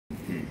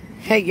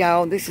Hey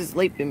y'all, this is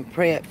Leaping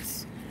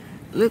Preps.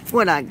 Look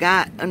what I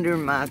got under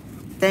my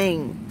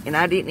thing, and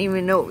I didn't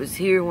even know it was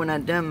here when I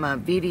done my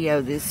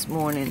video this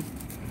morning.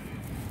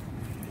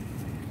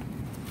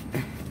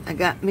 I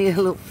got me a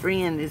little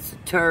friend. It's a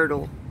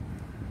turtle.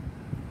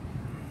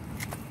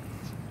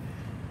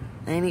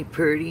 Ain't he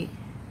pretty?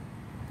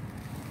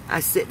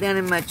 I sit down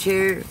in my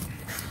chair.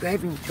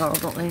 Grab him, Carl,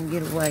 don't let him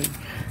get away.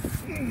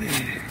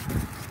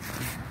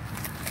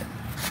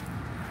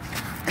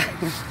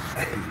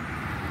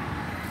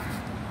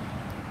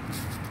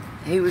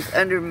 He was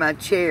under my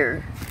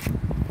chair.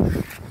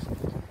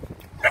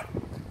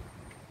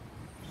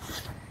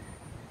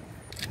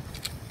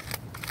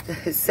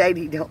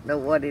 Sadie don't know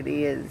what it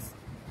is.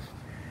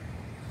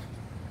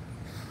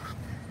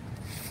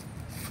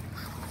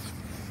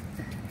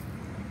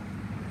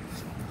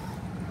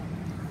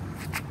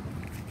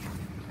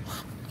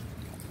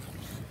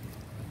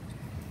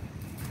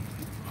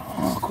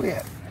 Oh,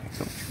 quit.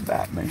 Don't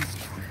bite me.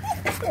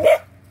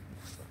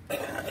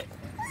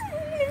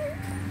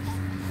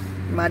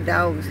 My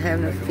dog's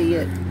having a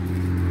fit.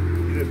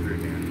 Get up here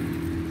now.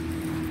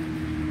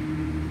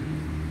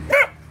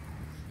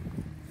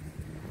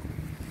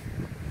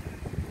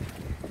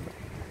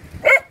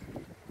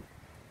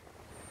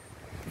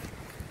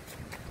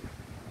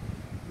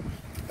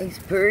 He's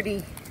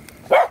pretty.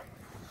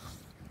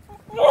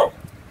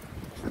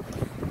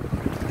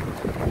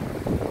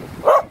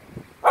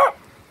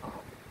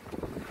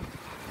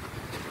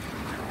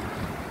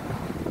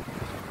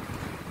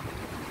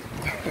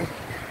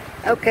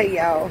 Okay,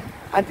 y'all.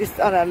 I just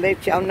thought I'd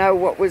let y'all know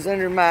what was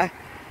under my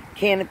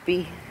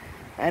canopy.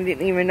 I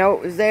didn't even know it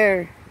was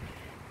there.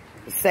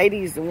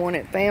 Sadie's the one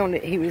that found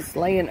it. He was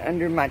laying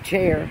under my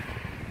chair.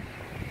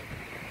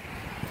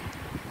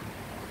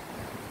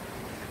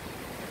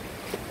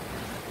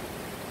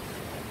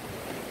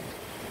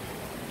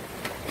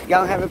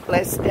 Y'all have a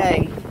blessed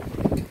day.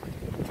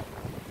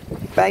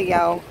 Bye,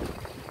 y'all.